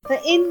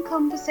The In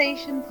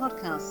Conversation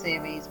podcast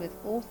series with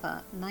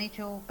author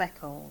Nigel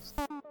Beckles.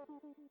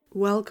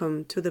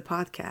 Welcome to the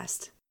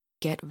podcast.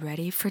 Get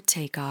ready for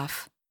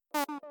takeoff.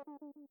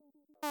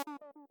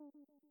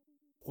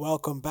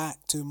 Welcome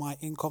back to my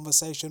In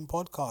Conversation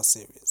podcast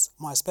series.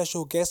 My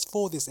special guest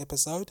for this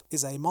episode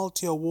is a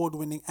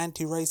multi-award-winning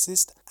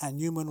anti-racist and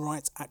human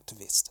rights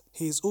activist.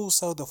 He is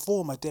also the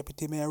former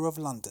Deputy Mayor of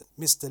London,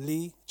 Mr.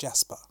 Lee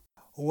Jasper.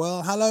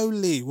 Well, hello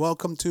Lee.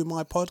 Welcome to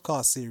my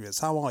podcast series.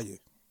 How are you?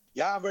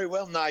 Yeah, I'm very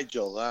well,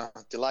 Nigel.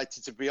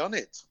 Delighted to be on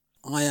it.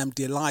 I am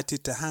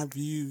delighted to have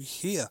you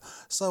here.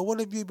 So what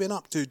have you been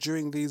up to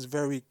during these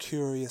very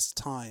curious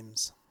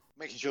times?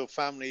 Making sure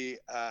family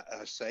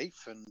are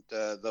safe and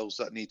those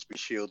that need to be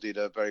shielded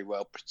are very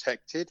well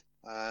protected.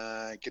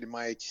 Getting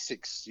my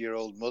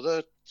 86-year-old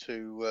mother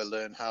to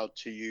learn how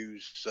to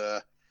use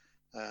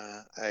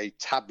a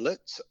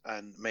tablet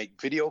and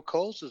make video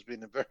calls has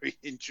been a very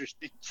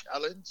interesting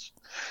challenge.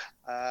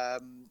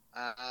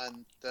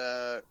 And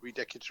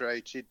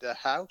redecorated the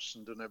house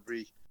and done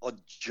every odd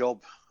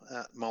job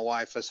my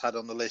wife has had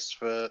on the list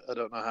for I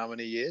don't know how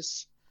many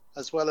years,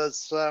 as well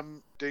as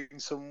doing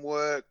some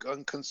work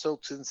on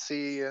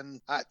consultancy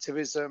and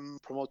activism,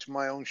 promoting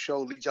my own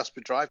show, Lee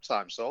Jasper Drive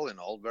Time. So all in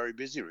all, very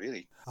busy,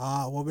 really.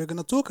 Well, we're going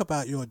to talk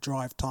about your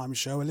Drive Time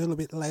show a little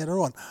bit later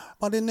on.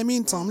 But in the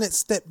meantime, let's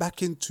step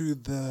back into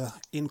the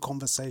In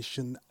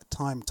Conversation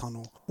time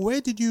tunnel.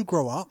 Where did you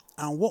grow up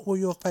and what were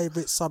your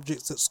favourite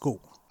subjects at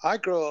school? I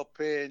grew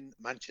up in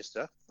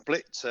Manchester.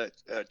 Split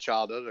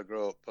childhood. I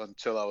grew up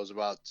until I was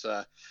about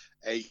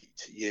 8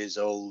 years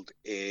old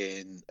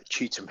in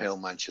Cheetham Hill,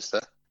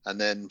 Manchester. And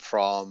then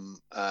from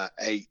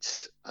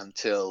 8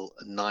 until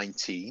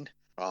 19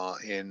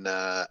 in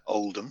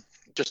Oldham,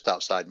 just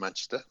outside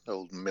Manchester,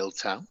 Oldham Mill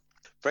Town.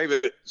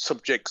 Favourite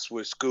subjects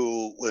were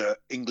school were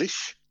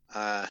English,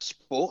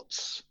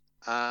 sports,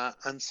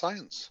 and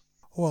science.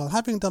 Well,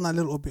 having done a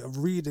little bit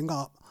of reading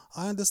up,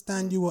 I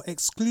understand you were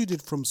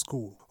excluded from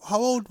school. How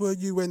old were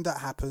you when that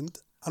happened,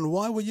 and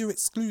why were you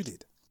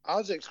excluded? I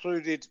was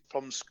excluded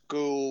from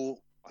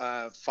school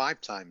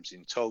 5 times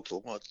in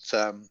total.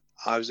 But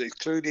I was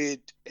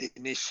excluded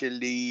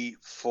initially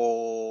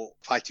for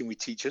fighting with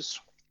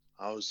teachers.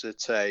 I was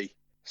at a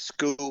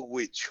school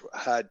which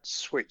had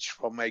switched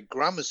from a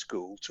grammar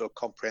school to a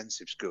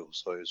comprehensive school.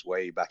 So it was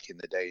way back in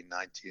the day,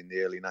 in the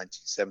early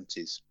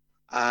 1970s.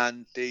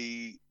 And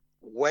the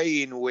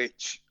way in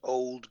which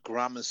old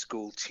grammar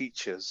school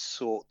teachers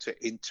sought to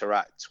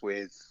interact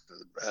with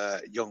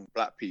young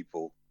black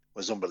people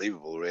was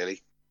unbelievable,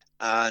 really.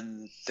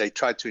 And they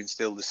tried to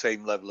instill the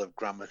same level of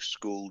grammar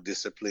school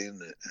discipline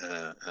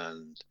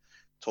and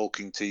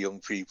talking to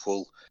young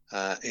people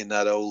in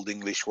that old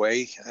English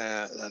way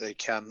that they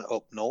can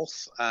up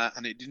north.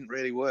 And it didn't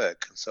really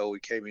work. And so we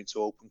came into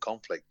open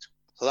conflict.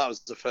 So that was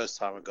the first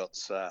time I got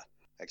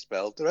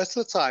expelled. The rest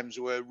of the times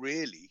were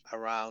really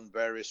around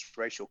various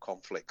racial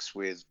conflicts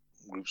with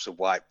groups of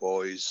white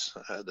boys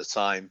at the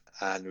time,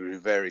 and we were in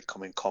very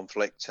common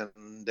conflict,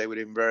 and they would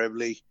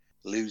invariably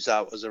lose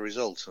out as a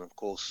result. And of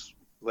course,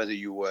 whether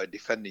you were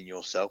defending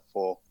yourself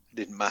or it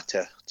didn't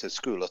matter to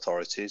school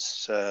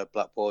authorities,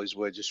 black boys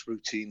were just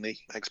routinely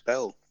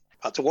expelled.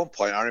 At one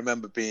point, I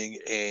remember being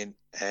in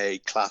a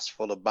class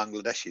full of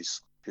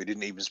Bangladeshis who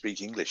didn't even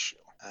speak English.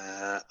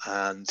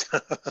 And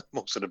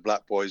most of the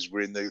black boys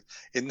were in the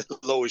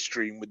lower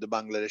stream with the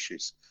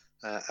Bangladeshis,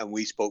 and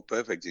we spoke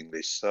perfect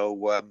English. So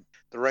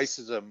the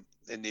racism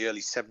in the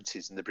early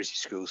 70s in the British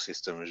school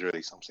system was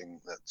really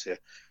something that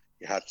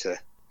you had to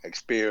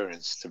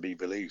experience to be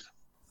believed.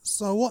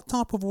 So what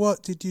type of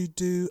work did you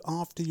do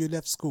after you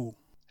left school?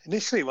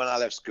 Initially, when I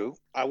left school,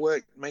 I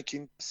worked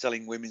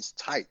selling women's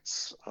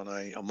tights on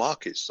a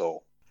market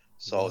stall.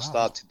 So wow. I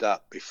started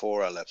that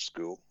before I left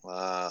school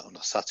on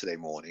a Saturday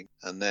morning.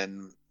 And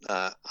then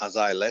as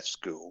I left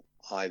school,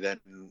 I then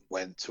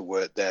went to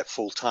work there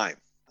full time.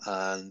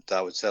 And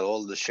I would sell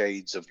all the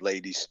shades of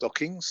ladies'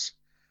 stockings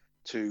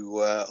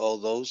to all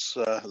those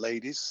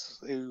ladies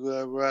who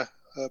were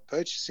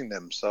purchasing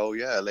them. So,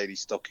 yeah, ladies'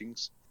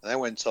 stockings. And I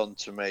went on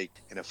to make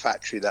in a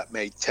factory that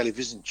made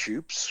television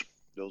tubes,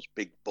 those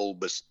big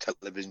bulbous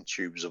television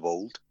tubes of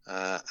old.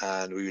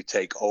 And we would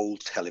take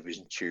old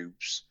television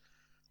tubes,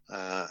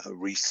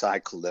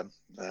 recycle them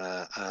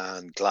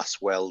and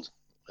glass weld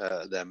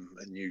them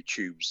new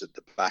tubes at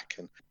the back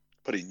and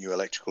put in new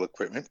electrical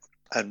equipment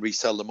and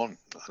resell them on.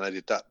 And I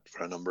did that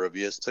for a number of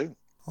years too.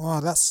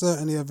 Wow, that's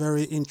certainly a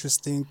very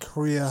interesting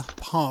career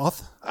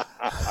path,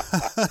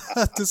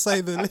 to say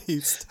the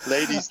least.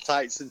 Ladies'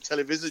 tights and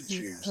television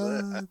tubes.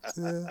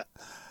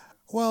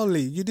 Well,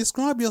 Lee, you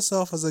describe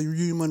yourself as a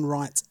human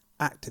rights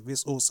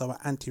activist, also an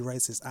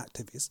anti-racist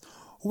activist.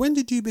 When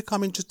did you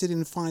become interested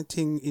in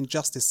fighting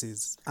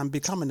injustices and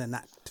becoming an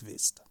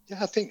activist? Yeah,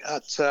 I think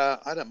I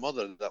had a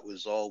mother that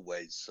was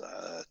always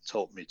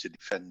taught me to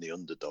defend the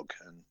underdog,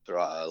 and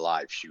throughout her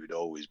life she would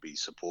always be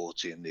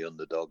supporting the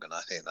underdog, and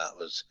I think that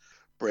was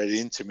bred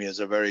into me as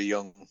a very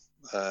young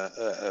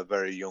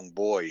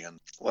boy. And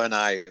when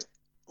I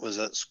was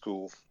at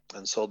school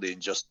and saw the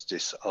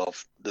injustice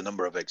of the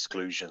number of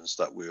exclusions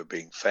that we were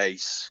being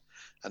faced,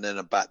 And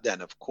then back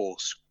then, of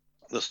course,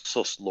 the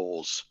SUS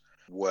laws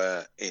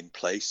were in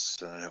place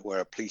where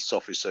a police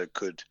officer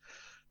could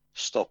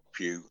stop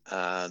you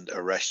and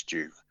arrest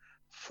you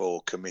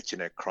for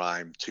committing a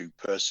crime to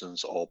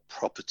persons or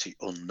property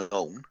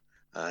unknown.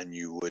 And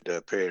you would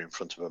appear in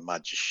front of a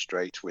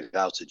magistrate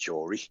without a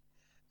jury.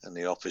 And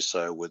the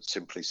officer would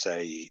simply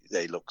say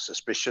they look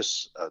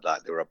suspicious,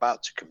 that they were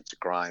about to commit a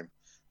crime,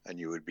 and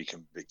you would be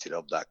convicted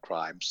of that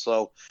crime.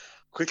 So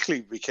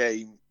quickly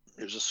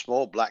it was a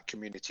small black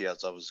community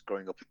as I was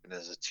growing up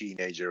as a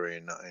teenager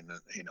in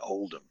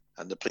Oldham.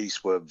 And the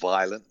police were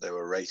violent, they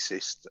were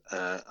racist,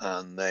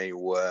 and they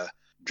were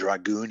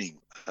dragooning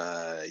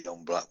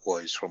young black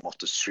boys from off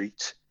the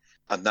street.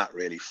 And that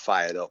really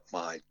fired up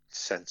my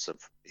sense of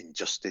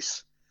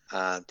injustice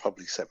and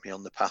probably set me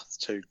on the path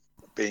to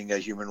being a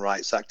human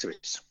rights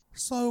activist.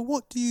 So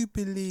what do you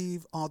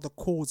believe are the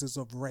causes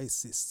of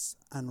racists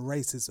and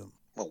racism?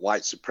 Well,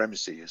 white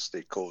supremacy is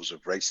the cause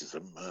of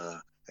racism.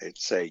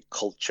 It's a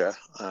culture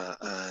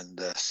and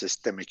a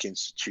systemic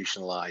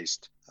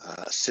institutionalized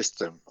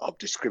system of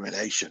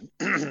discrimination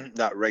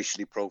that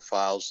racially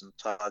profiles and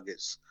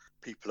targets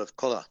people of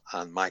color.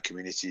 And my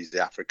community is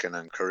the African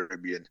and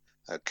Caribbean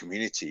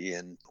community,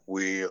 and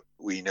we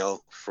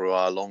know through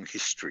our long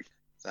history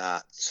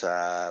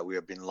that we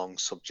have been long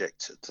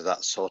subject to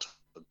that sort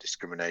of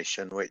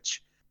discrimination,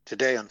 which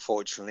today,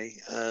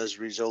 unfortunately, has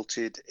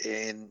resulted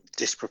in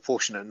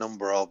disproportionate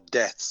number of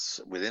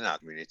deaths within our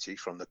community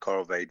from the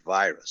COVID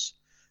virus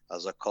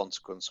as a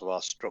consequence of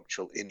our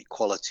structural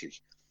inequality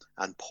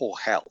and poor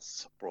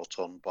health brought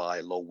on by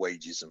low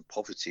wages and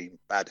poverty and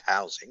bad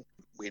housing.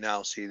 We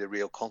now see the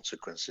real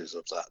consequences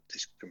of that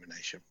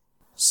discrimination.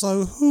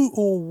 So who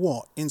or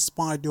what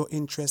inspired your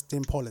interest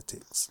in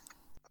politics?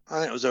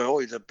 I was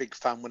always a big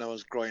fan when I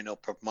was growing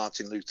up of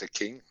Martin Luther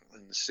King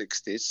in the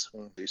 60s.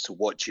 I used to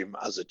watch him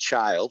as a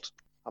child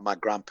at my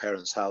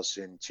grandparents' house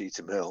in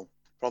Cheetham Hill.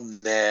 From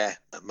there,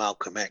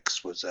 Malcolm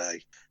X was a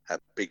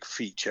big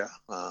feature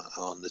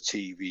on the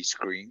TV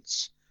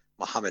screens.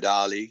 Muhammad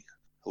Ali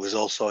was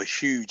also a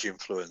huge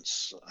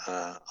influence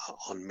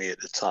on me at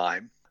the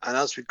time. And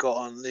as we got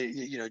on,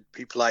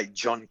 people like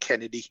John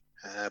Kennedy,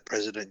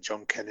 President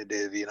John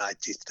Kennedy of the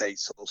United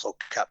States also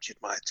captured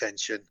my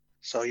attention.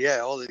 So yeah,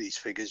 all of these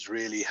figures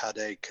really had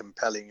a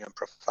compelling and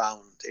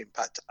profound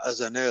impact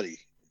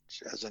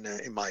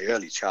in my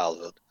early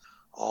childhood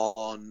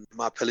on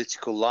my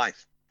political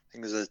life. I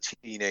think as a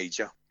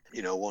teenager,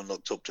 one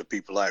looked up to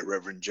people like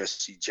Reverend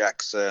Jesse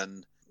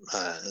Jackson,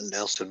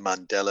 Nelson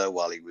Mandela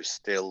while he was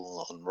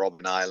still on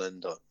Robben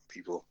Island.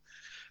 People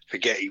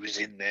forget he was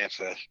in there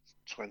for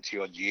 20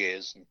 odd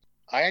years. And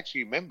I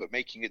actually remember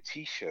making a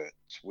T-shirt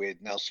with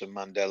Nelson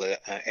Mandela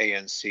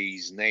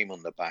ANC's name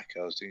on the back.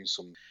 I was doing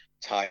some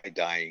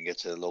tie-dyeing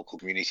at a local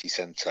community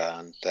centre,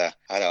 and I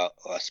had a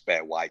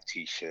spare white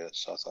T-shirt,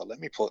 so I thought,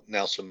 let me put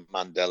Nelson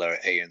Mandela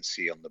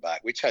ANC on the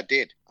back, which I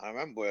did. I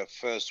remember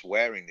first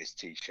wearing this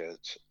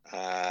T-shirt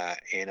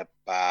in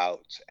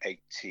about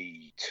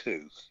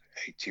 82,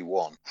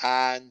 81,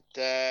 and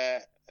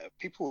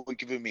people were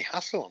giving me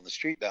hassle on the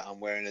street that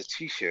I'm wearing a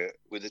T-shirt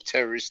with a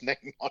terrorist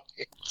name on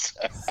it.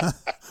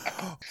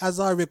 As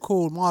I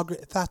recall,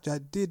 Margaret Thatcher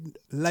did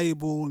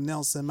label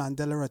Nelson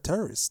Mandela a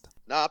terrorist.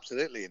 No,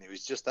 absolutely. And it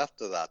was just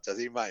after that. I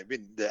think it might have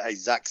been the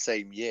exact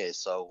same year.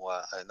 So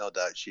I know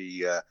that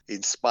she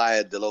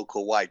inspired the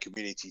local white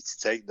community to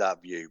take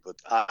that view. But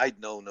I'd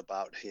known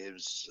about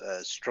his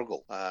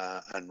struggle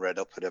and read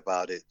up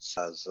about it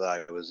as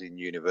I was in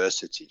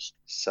university.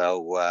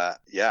 So,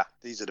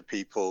 these are the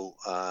people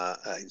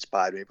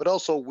inspired me. But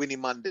also Winnie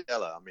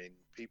Mandela. I mean,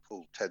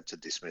 people tend to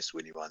dismiss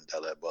Winnie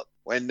Mandela. But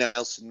when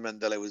Nelson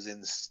Mandela was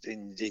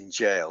in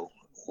jail,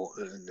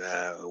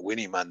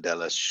 Winnie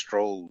Mandela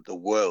strolled the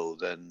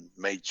world and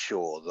made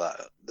sure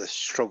that the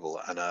struggle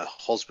and her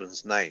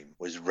husband's name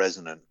was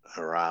resonant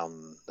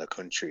around the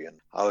country. And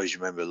I always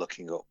remember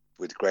looking up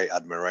with great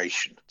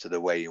admiration to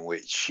the way in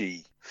which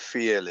she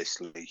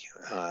fearlessly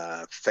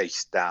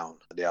faced down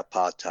the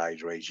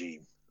apartheid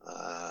regime.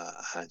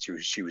 And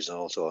she was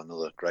also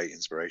another great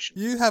inspiration.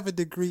 You have a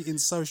degree in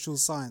social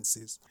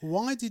sciences.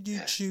 Why did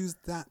you choose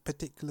that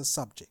particular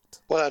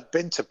subject? Well, I'd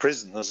been to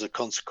prison as a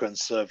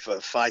consequence of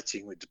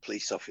fighting with the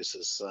police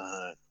officers.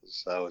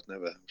 So I would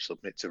never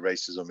submit to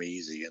racism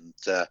easy, and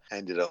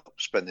ended up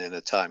spending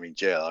a time in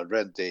jail. I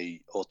read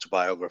the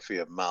autobiography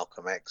of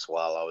Malcolm X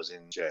while I was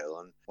in jail.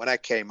 And when I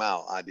came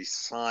out, I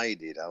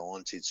decided I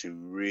wanted to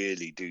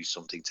really do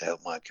something to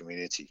help my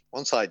community.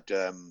 Once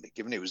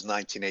given it was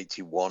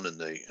 1981 and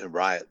the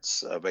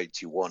riots of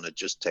 81 had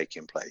just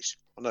taken place,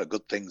 one of the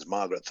good things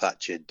Margaret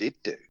Thatcher did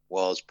do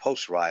was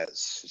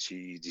post-riots,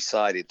 she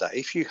decided that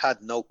if you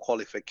had no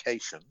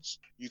qualifications,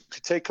 you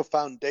could take a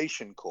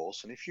foundation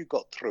course, and if you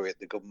got through it,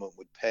 the government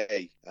would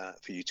pay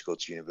for you to go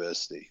to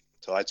university.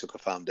 So I took a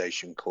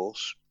foundation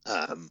course.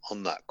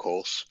 On that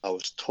course, I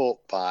was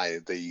taught by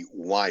the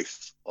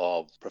wife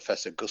of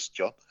Professor Gus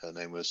John. Her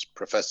name was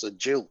Professor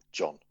Jill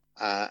John.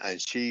 and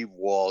she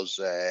was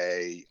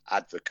a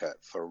advocate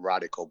for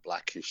radical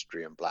black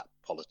history and black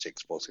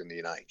politics, both in the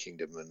United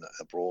Kingdom and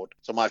abroad.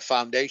 So my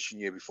foundation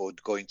year before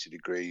going to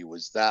degree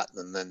was that.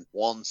 And then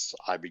once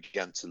I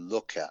began to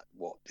look at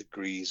what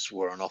degrees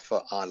were on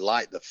offer, I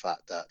liked the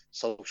fact that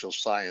social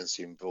science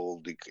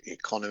involved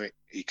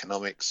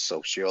economics,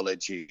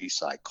 sociology,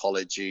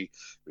 psychology,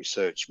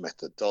 research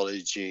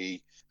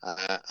methodology,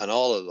 and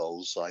all of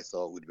those I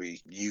thought would be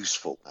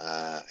useful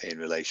in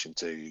relation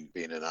to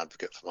being an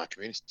advocate for my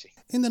community.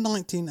 In the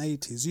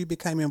 1980s, you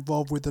became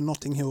involved with the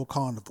Notting Hill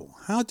Carnival.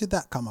 How did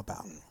that come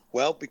about?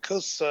 Well,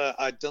 because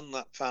I'd done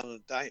that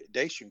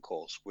foundation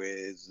course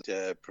with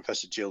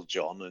Professor Jill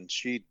John, and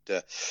she'd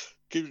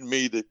given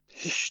me the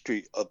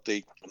history of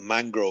the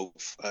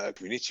Mangrove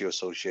Community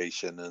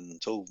Association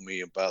and told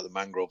me about the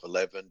Mangrove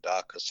 11,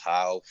 Darcus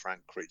Howe,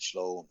 Frank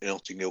Critchlow,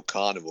 Notting Hill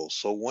Carnival.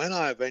 So when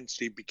I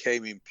eventually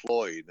became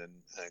employed and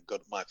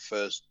got my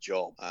first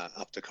job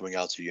after coming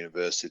out of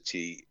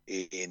university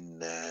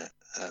in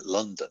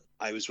London,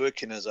 I was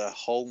working as a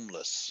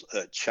homeless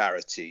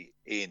charity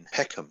in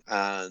Peckham,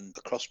 and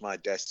across my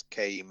desk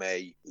came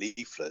a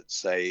leaflet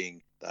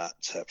saying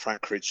that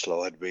Frank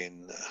Critchlow had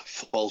been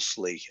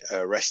falsely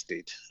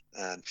arrested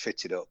and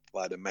fitted up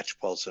by the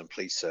Metropolitan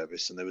Police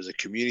Service, and there was a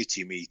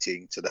community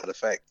meeting to that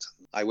effect.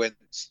 I went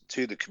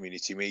to the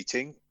community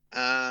meeting,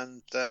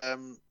 and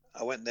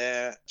I went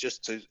there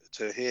just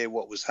to hear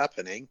what was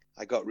happening.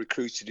 I got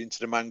recruited into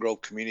the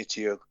Mangrove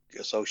Community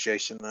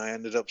Association, and I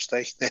ended up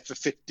staying there for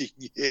 15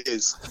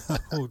 years.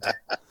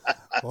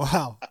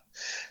 Wow.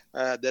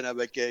 Then I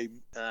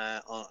became,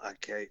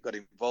 got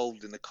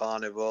involved in the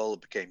carnival,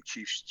 became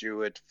chief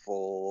steward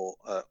for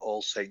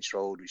All Saints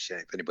Road, which,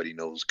 if anybody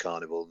knows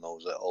Carnival,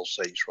 knows that All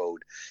Saints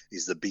Road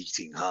is the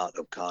beating heart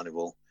of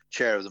Carnival.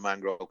 Chair of the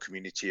Mangrove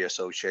Community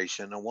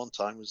Association, and one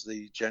time was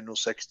the General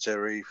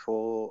Secretary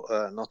for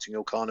Notting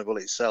Hill Carnival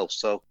itself.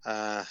 So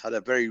had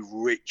a very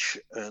rich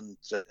and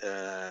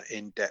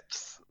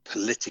in-depth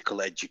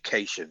political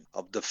education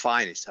of the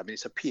finest. I mean,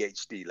 it's a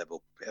PhD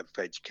level of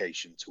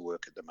education to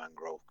work at the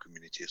Mangrove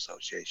Community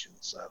Association,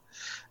 so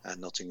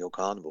Notting Hill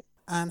Carnival.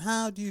 And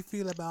how do you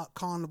feel about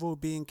Carnival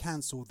being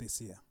cancelled this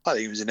year? I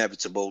think it was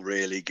inevitable,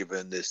 really,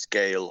 given the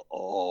scale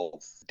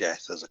of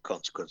death as a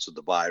consequence of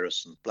the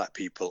virus, and black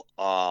people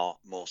are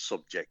more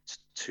subject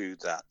to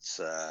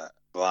that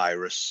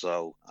virus.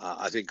 So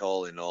I think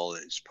all in all,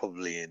 it's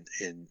probably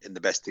in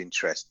the best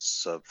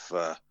interests of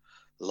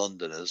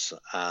Londoners,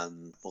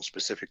 and more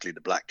specifically the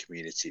black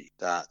community,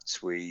 that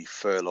we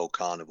furlough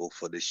Carnival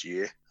for this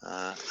year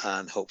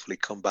and hopefully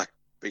come back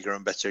bigger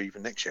and better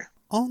even next year.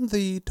 On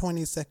the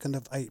 22nd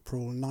of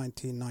April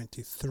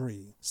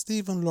 1993,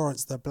 Stephen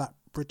Lawrence, the black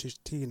British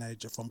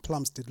teenager from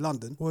Plumstead,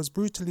 London, was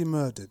brutally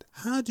murdered.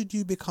 How did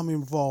you become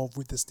involved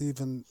with the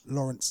Stephen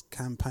Lawrence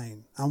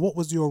campaign, and what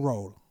was your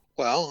role?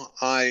 Well,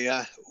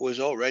 I was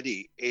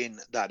already in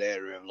that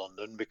area of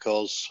London,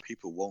 because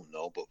people won't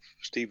know, but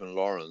Stephen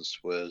Lawrence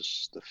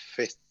was the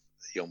fifth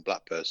young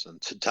black person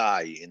to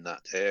die in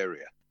that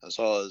area. And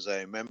so as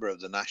a member of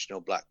the National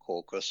Black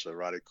Caucus, a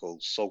radical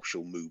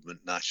social movement,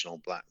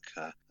 national black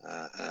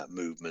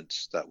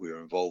movement that we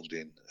were involved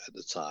in at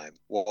the time,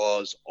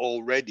 was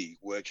already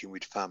working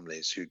with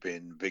families who'd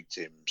been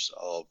victims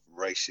of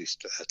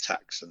racist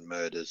attacks and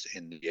murders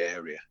in the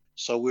area.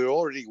 So we were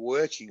already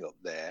working up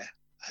there,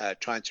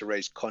 trying to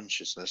raise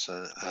consciousness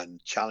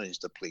and challenge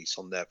the police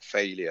on their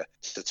failure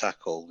to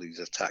tackle these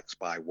attacks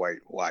by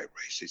white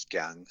racist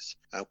gangs.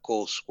 And of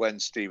course, when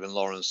Stephen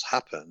Lawrence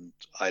happened,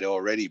 I'd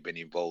already been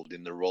involved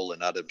in the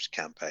Roland Adams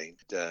campaign,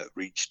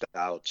 reached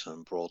out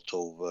and brought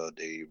over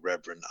the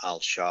Reverend Al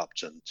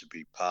Sharpton to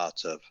be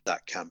part of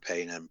that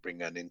campaign and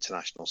bring an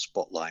international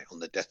spotlight on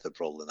the death of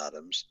Roland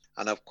Adams.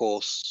 And of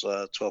course,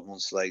 12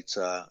 months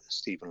later,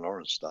 Stephen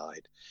Lawrence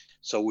died.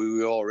 So we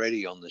were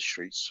already on the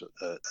streets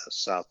of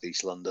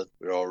southeast London.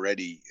 We were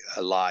already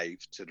alive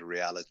to the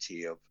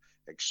reality of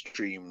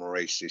extreme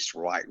racist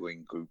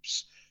right-wing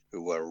groups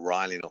who were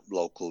riling up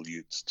local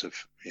youths to,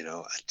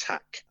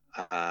 attack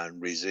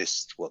and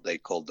resist what they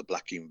called the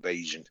black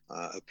invasion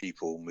of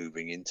people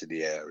moving into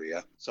the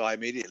area. So I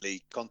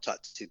immediately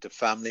contacted the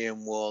family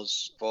and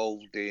was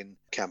involved in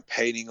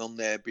campaigning on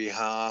their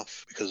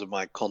behalf because of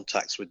my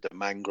contacts with the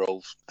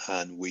Mangrove.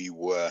 And we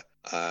were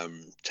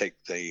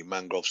take the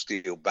Mangrove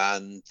Steel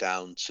Band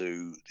down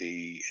to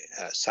the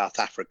South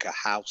Africa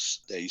House.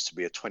 There used to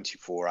be a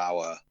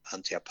 24-hour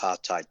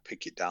anti-apartheid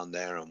picket down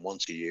there, and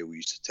once a year we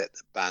used to take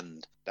the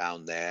band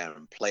down there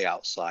and play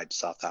outside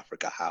South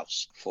Africa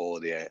House for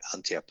the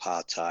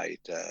anti-apartheid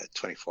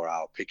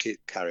 24-hour picket,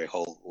 carry a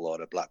whole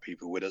lot of black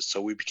people with us.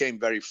 So we became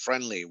very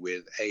friendly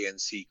with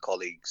ANC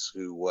colleagues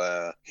who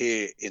were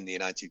here in the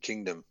United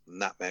Kingdom,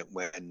 and that meant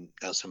when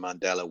Nelson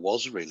Mandela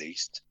was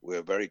released, we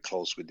were very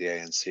close with the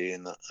ANC,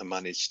 and I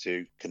managed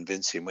to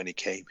convince him when he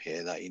came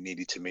here that he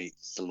needed to meet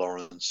the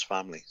Lawrence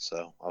family.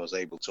 So I was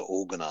able to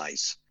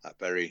organise that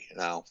very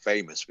now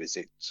famous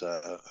visit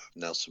of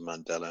Nelson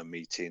Mandela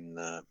meeting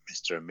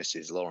Mr. and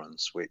Mrs.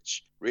 Lawrence,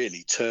 which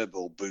really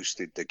turbo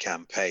boosted the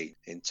campaign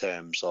in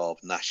terms of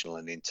national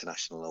and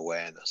international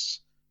awareness.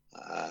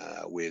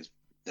 with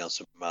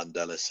Nelson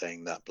Mandela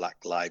saying that black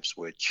lives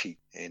were cheap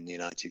in the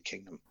United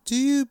Kingdom. Do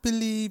you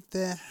believe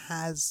there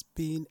has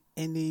been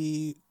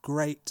any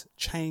great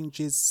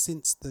changes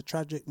since the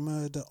tragic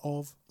murder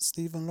of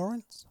Stephen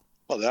Lawrence?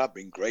 Well, there have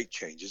been great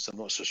changes. I'm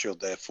not so sure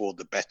they're for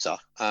the better.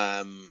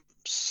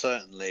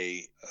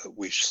 Certainly,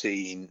 we've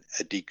seen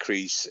a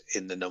decrease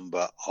in the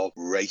number of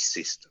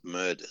racist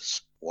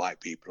murders, white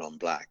people on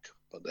black,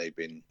 but they've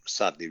been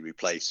sadly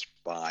replaced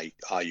by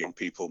our young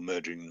people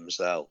murdering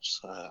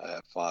themselves,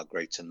 a far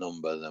greater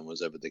number than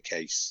was ever the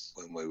case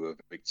when we were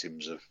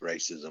victims of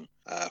racism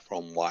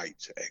from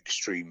white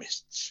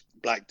extremists.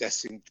 Black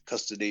deaths in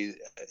custody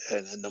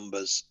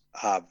numbers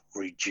have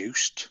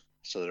reduced,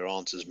 so there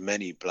aren't as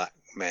many black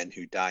men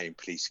who die in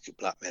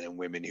black men and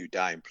women who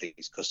die in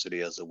police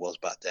custody as there was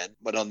back then.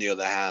 But on the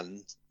other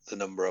hand, the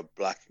number of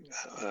black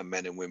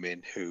men and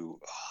women who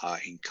are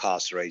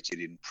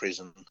incarcerated in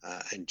prison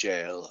and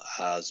jail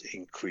has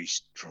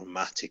increased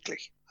dramatically.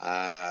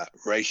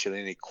 Racial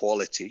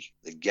inequality,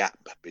 the gap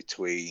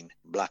between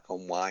black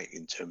and white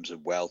in terms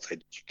of wealth,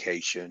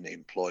 education,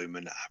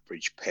 employment,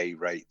 average pay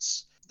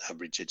rates,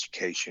 average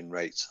education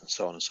rates, and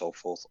so on and so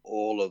forth,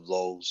 all of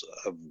those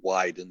have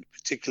widened,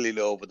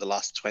 particularly over the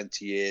last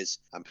 20 years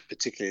and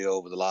particularly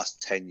over the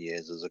last 10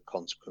 years as a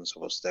consequence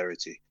of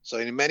austerity. So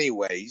in many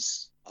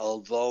ways,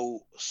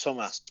 although some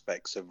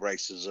aspects of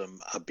racism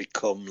have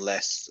become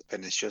less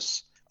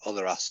pernicious,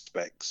 other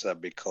aspects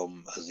have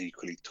become as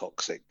equally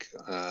toxic.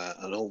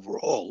 And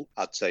overall,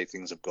 I'd say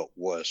things have got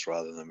worse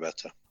rather than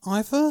better.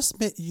 I first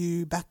met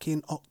you back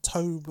in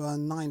October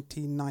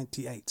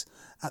 1998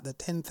 at the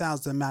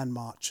 10,000 Man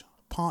March,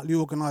 partly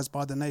organised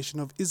by the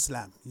Nation of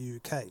Islam,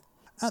 UK.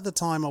 At the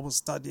time, I was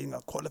studying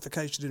a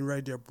qualification in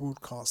radio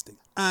broadcasting.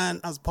 And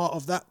as part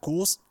of that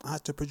course, I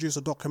had to produce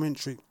a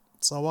documentary.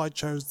 So I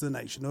chose the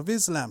Nation of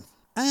Islam.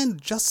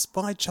 And just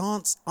by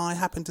chance, I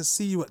happened to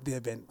see you at the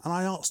event, and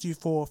I asked you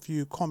for a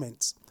few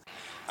comments.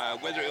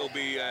 Whether it'll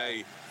be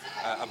a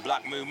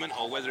black movement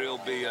or whether it'll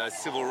be a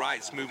civil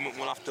rights movement,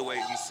 we'll have to wait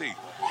and see.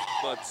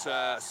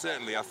 But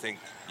certainly, I think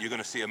you're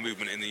going to see a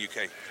movement in the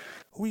UK.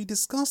 We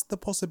discussed the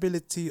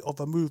possibility of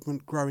a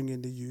movement growing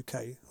in the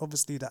UK.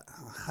 Obviously, that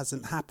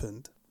hasn't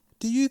happened.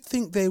 Do you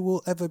think there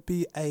will ever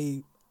be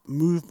a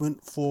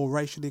movement for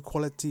racial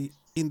equality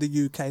in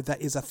the UK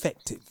that is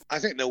effective? I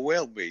think there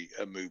will be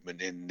a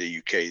movement in the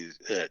UK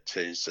that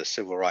is a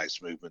civil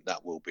rights movement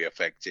that will be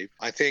effective.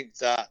 I think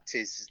that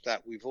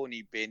we've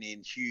only been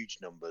in huge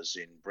numbers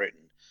in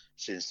Britain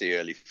since the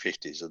early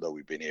 50s, although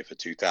we've been here for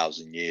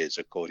 2,000 years,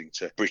 according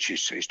to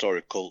British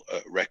historical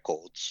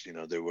records. You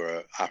know, there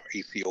were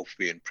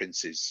Ethiopian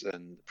princes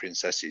and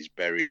princesses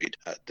buried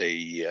at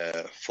the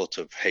foot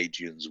of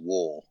Hadrian's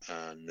Wall,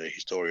 and the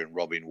historian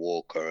Robin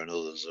Walker and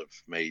others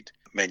have made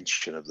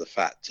mention of the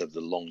fact of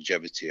the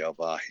longevity of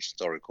our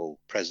historical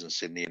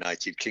presence in the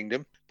United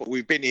Kingdom. But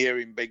we've been here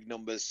in big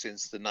numbers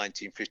since the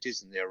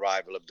 1950s and the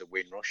arrival of the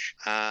Windrush.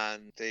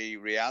 And the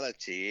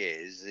reality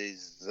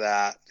is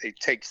that it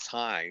takes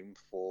time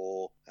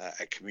for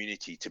a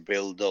community to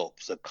build up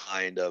the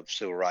kind of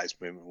civil rights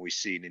movement we've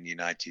seen in the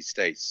United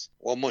States.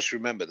 One must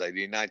remember that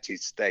the United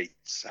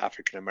States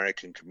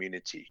African-American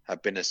community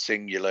have been a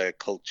singular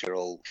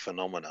cultural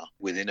phenomena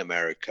within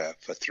America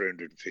for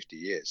 350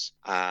 years.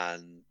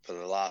 And for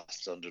the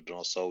last 100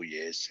 or so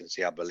years since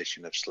the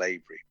abolition of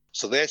slavery.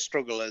 So their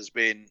struggle has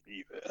been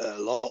a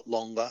lot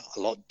longer, a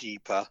lot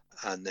deeper,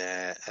 and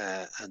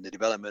the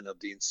development of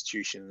the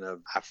institution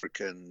of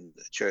African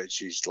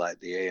churches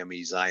like the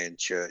AME Zion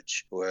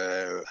Church,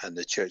 and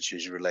the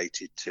churches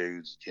related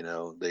to, you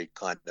know, the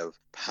kind of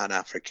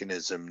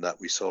Pan-Africanism that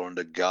we saw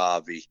under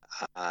Garvey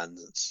and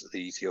the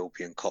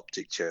Ethiopian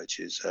Coptic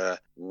churches,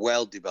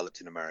 well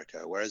developed in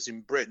America, whereas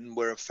in Britain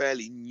we're a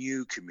fairly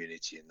new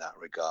community in that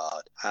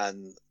regard.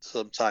 And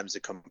sometimes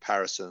the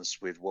comparisons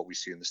with what we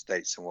see in the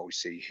States and what we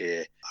see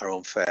here are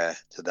unfair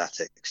to that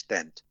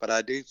extent. But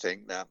I do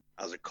think that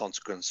as a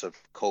consequence of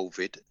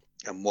COVID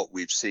and what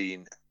we've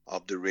seen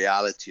of the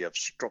reality of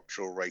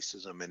structural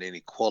racism and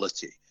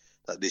inequality,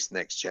 that this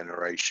next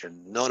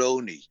generation, not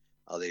only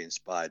are they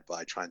inspired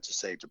by trying to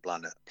save the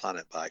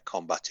planet by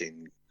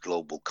combating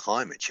global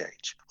climate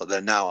change, but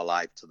they're now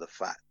alive to the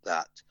fact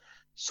that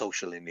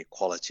social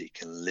inequality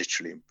can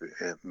literally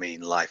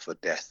mean life or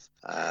death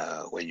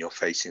when you're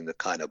facing the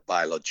kind of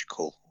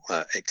biological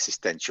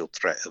existential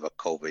threat of a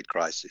COVID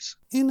crisis.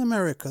 In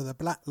America, the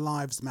Black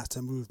Lives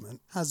Matter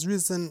movement has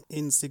risen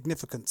in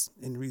significance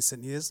in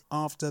recent years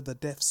after the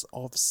deaths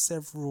of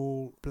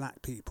several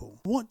black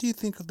people. What do you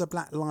think of the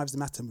Black Lives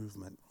Matter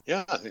movement?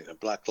 Yeah, I think the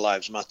Black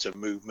Lives Matter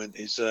movement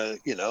is, a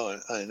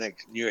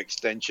new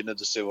extension of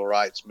the civil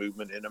rights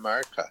movement in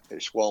America.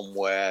 It's one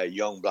where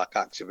young black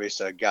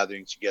activists are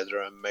gathering together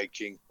and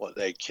making what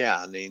they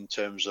can in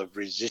terms of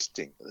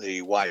resisting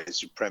the white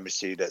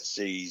supremacy that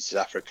sees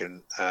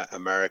African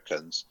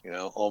Americans,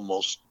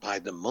 almost by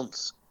the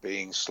month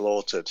being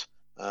slaughtered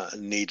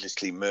and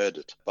needlessly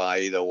murdered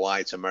by either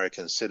white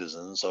American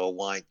citizens or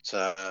white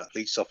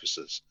police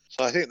officers.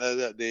 So I think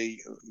that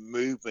the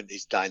movement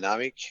is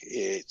dynamic.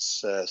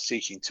 It's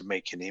seeking to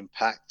make an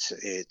impact.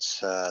 It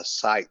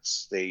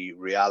cites the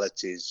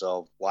realities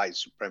of white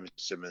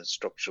supremacy and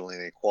structural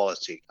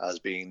inequality as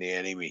being the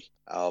enemy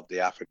of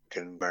the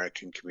African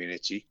American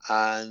community.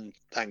 And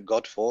thank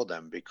God for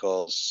them,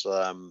 because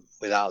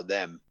without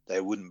them,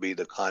 there wouldn't be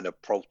the kind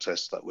of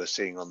protests that we're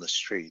seeing on the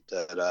street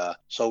that are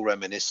so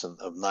reminiscent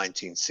of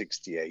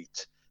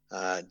 1968.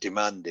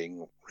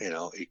 Demanding,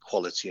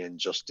 equality and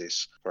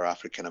justice for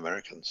African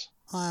Americans.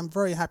 I am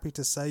very happy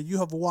to say you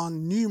have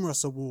won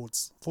numerous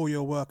awards for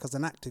your work as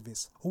an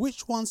activist.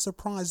 Which one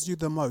surprised you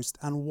the most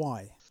and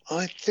why?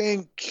 I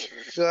think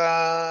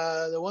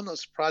the one that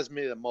surprised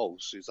me the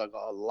most is I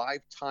got a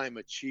Lifetime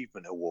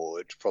Achievement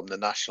Award from the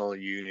National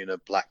Union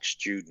of Black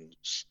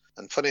Students.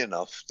 And funny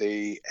enough,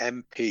 the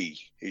MP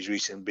who's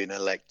recently been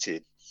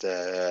elected,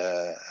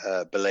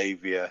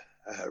 Belavia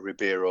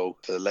Ribeiro,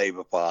 for the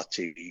Labour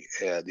Party,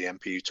 the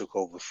MP who took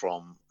over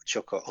from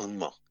Chuka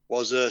Unma,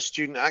 was a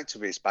student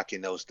activist back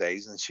in those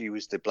days, and she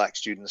was the Black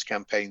Students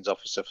Campaigns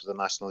Officer for the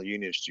National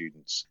Union of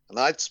Students. And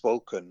I'd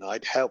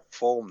helped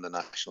form the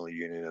National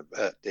Union of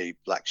the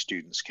Black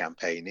Students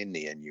Campaign in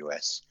the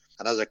NUS.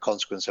 And as a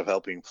consequence of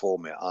helping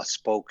form it, I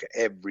spoke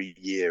every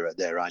year at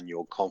their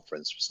annual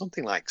conference for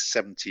something like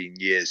 17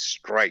 years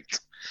straight.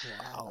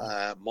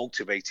 Wow.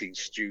 Motivating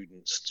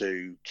students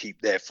to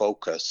keep their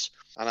focus.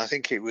 And I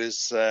think it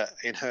was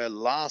in her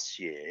last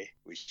year,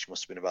 which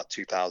must have been about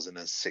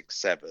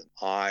 2006-07,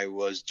 I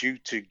was due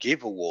to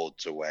give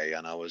awards away,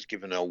 and I was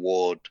given an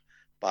award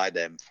by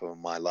them for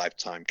my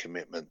lifetime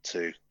commitment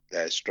to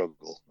their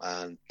struggle.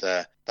 And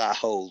that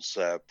holds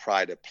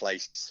pride of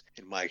place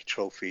in my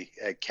trophy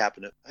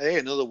cabinet. I think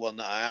another one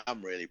that I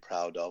am really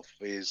proud of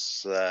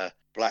is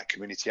Black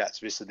Community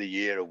Activist of the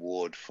Year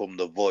award from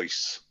The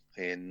Voice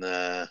in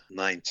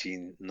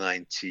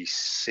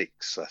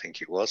 1996, I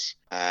think it was.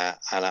 And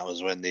that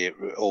was when the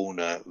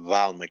owner,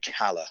 Val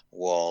McCalla,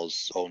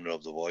 was owner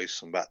of The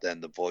Voice. And back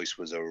then, The Voice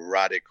was a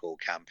radical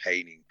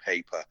campaigning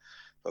paper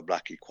for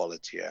Black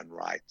equality and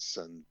rights,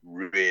 and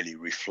really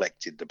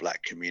reflected the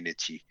Black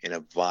community in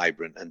a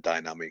vibrant and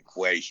dynamic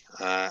way.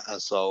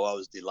 And so I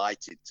was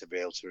delighted to be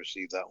able to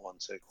receive that one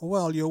too.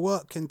 Well, your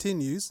work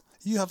continues.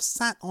 You have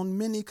sat on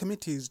many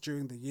committees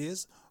during the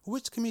years.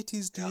 Which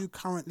committees do you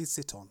currently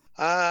sit on?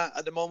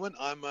 At the moment,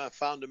 I'm a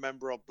founder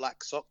member of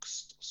Black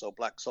Socks. So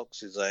Black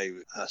Socks is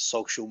a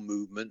social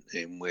movement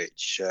in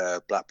which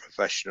Black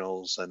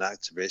professionals and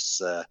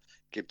activists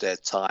give their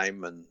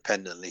time and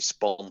independently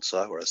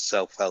sponsor, or a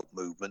self-help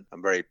movement.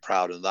 I'm very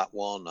proud of that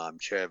one. I'm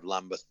chair of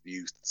Lambeth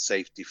Youth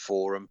Safety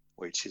Forum,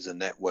 which is a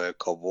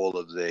network of all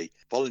of the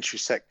voluntary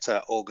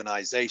sector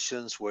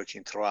organisations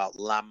working throughout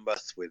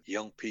Lambeth with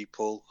young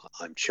people.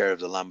 I'm chair of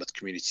the Lambeth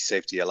Community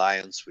Safety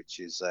Alliance, which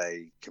is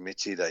a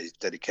committee that is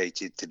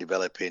dedicated to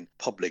developing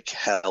public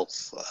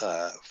health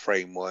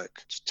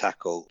framework to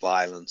tackle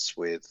violence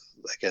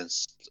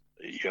against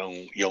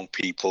young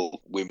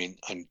people, women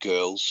and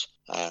girls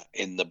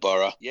in the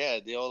borough. Yeah,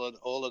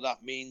 all of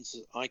that means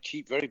I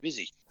keep very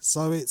busy.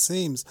 So it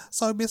seems.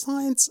 So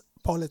besides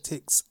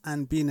politics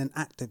and being an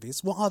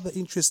activist, what other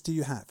interests do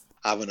you have?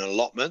 I have an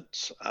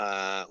allotment,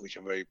 which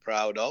I'm very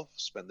proud of.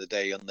 Spent the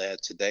day on there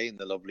today in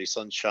the lovely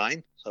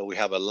sunshine. So we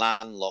have a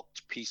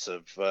landlocked piece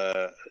of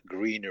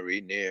greenery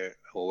near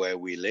where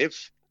we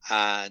live.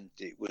 And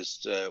it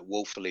was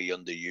woefully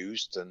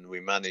underused, and we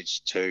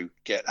managed to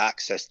get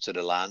access to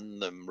the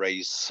land and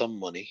raise some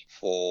money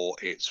for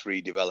its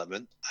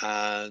redevelopment.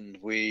 And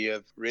we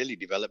have really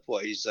developed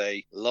what is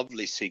a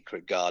lovely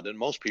secret garden.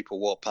 Most people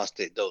walk past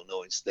it, don't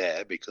know it's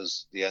there,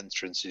 because the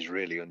entrance is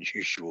really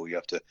unusual. You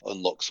have to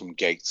unlock some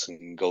gates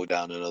and go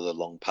down another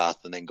long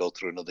path and then go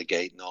through another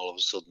gate, and all of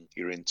a sudden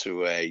you're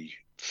into a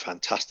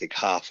fantastic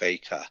half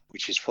acre,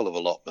 which is full of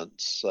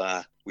allotments.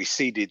 We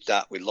seeded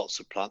that with lots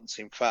of plants.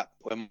 In fact,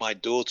 when my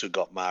daughter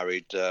got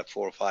married 4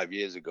 or 5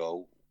 years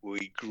ago,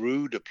 we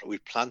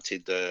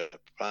planted the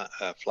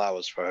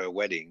flowers for her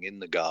wedding in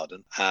the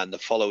garden. And the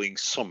following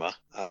summer,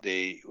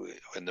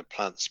 when the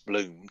plants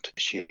bloomed,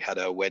 she had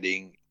her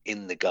wedding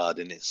in the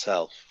garden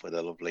itself with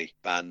a lovely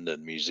band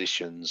and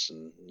musicians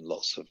and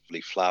lots of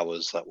lovely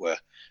flowers that were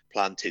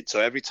planted.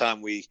 So every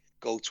time we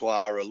go to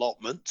our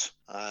allotment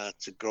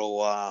to grow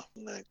our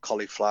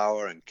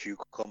cauliflower and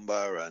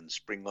cucumber and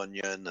spring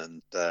onion,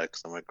 and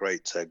because I'm a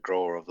great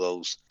grower of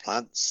those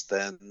plants,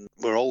 then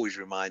we're always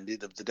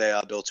reminded of the day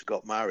our daughter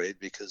got married,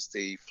 because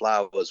the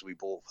flowers we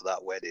bought for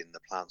that wedding, the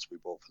plants we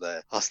bought for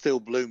there, are still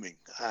blooming,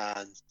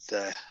 and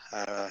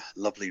a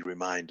lovely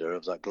reminder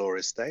of that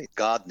glorious day.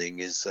 Gardening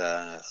is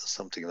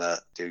something that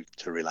I do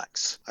to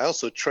relax. I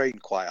also train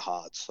quite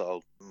hard,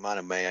 so man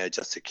of my age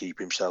has to keep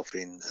himself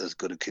in as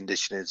good a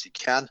condition as he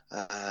can,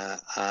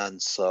 and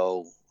so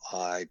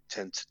I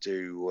tend to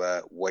do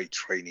weight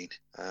training.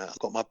 I've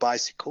got my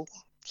bicycle,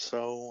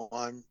 so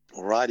I'm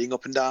riding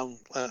up and down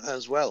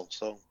as well.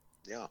 So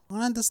Yeah.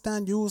 I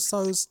understand you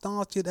also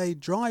started a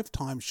drive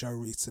time show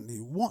recently.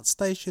 What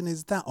station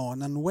is that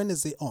on and when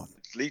is it on?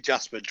 Lee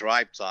Jasper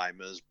Drive Time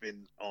has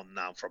been on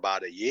now for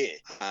about a year.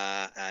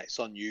 It's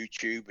on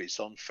YouTube, it's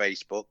on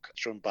Facebook.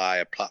 It's run by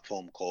a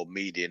platform called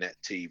MediaNet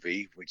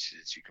TV, which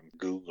is, you can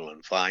Google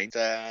and find.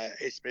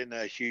 It's been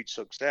a huge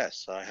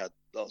success. I had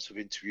lots of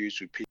interviews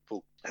with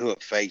people who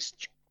have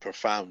faced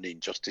profound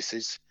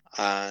injustices.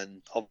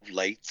 And of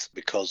late,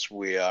 because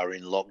we are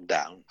in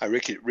lockdown, I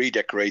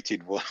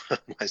redecorated one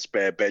of my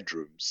spare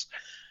bedrooms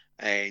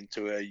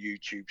into a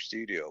YouTube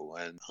studio,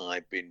 and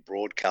I've been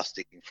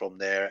broadcasting from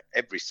there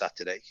every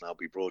Saturday. I'll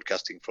be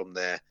broadcasting from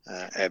there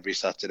every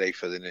Saturday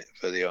for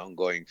the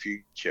ongoing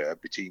future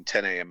between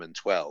 10 a.m. and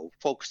 12,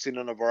 focusing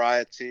on a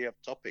variety of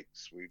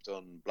topics. We've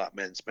done black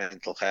men's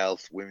mental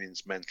health,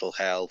 women's mental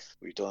health,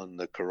 we've done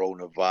the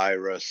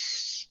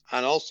coronavirus,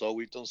 and also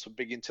we've done some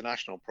big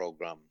international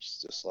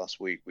programs. Just last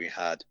week we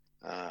had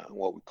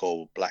what we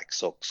call Black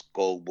Socks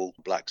Global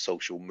Black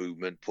Social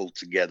Movement, pulled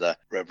together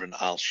Reverend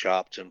Al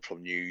Sharpton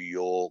from New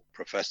York,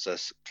 Professor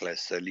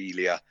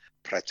Cecilia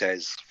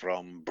Pretes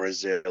from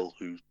Brazil,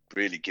 who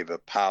really give a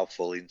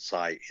powerful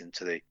insight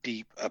into the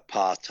deep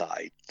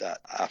apartheid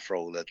that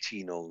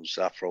Afro-Latinos,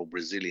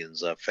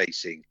 Afro-Brazilians are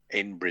facing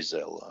in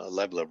Brazil, a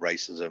level of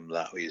racism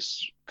that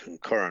is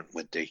concurrent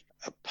with the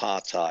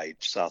apartheid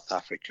South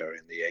Africa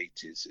in the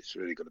 80s. It's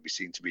really going to be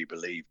seen to be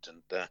believed.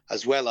 And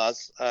as well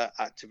as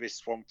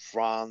activists from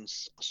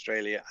France,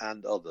 Australia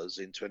and others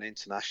into an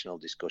international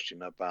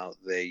discussion about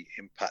the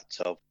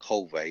impact of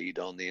COVID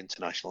on the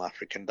international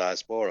African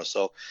diaspora.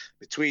 So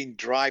between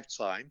Drive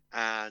Time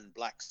and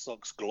Black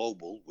Socks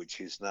Global, which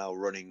is now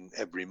running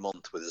every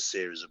month with a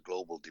series of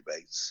global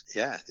debates,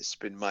 it's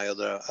been my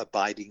other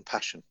abiding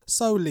passion.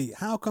 So Lee,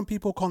 how can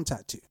people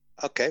contact you?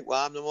 Okay,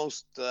 well, I'm the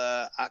most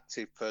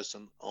active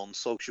person on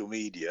social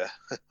media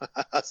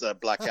as a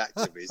black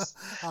activist.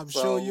 I'm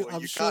sure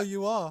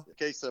you are. A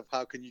case of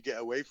how can you get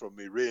away from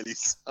me, really?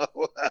 So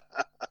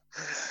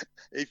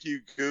if you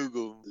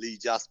Google Lee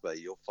Jasper,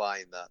 you'll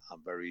find that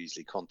I'm very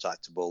easily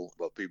contactable.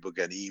 But people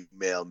can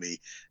email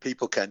me.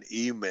 People can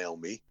email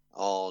me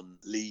on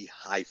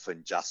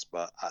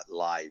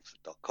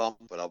lee-jasper@live.com.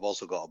 But I've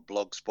also got a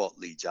blogspot,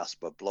 Lee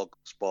Jasper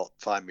blogspot.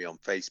 Find me on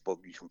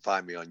Facebook, you can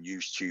find me on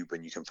YouTube,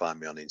 and you can find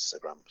me on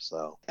Instagram,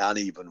 so, and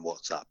even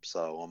WhatsApp.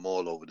 So I'm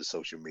all over the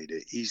social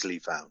media, easily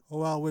found.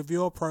 Well, with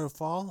your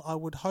profile, I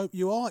would hope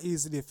you are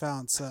easily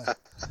found, sir.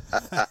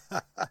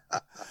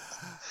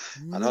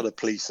 I know the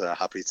police are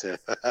happy to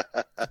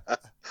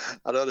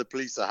I know the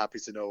police are happy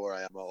to know where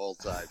I am at all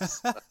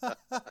times.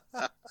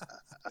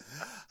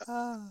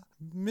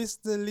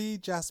 Mr. Lee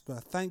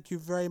Jasper, thank you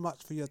very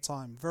much for your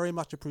time. Very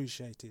much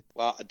appreciated.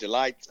 Well, a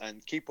delight,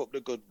 and keep up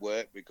the good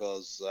work,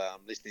 because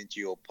I'm listening to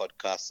your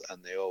podcasts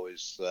and they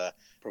always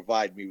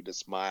provide me with a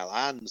smile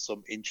and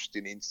some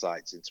interesting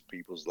insights into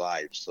people's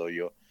lives. So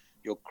you're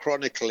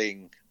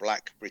chronicling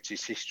Black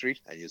British history,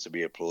 and you're to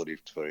be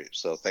applauded for it.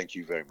 So thank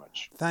you very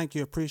much. Thank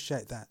you.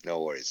 Appreciate that.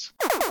 No worries.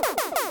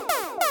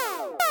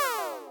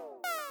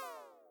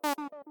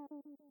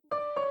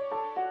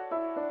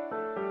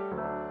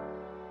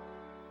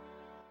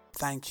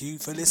 Thank you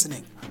for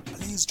listening.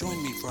 Please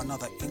join me for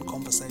another In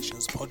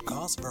Conversations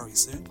podcast very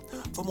soon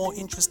for more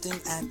interesting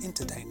and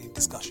entertaining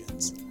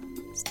discussions.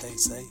 Stay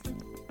safe.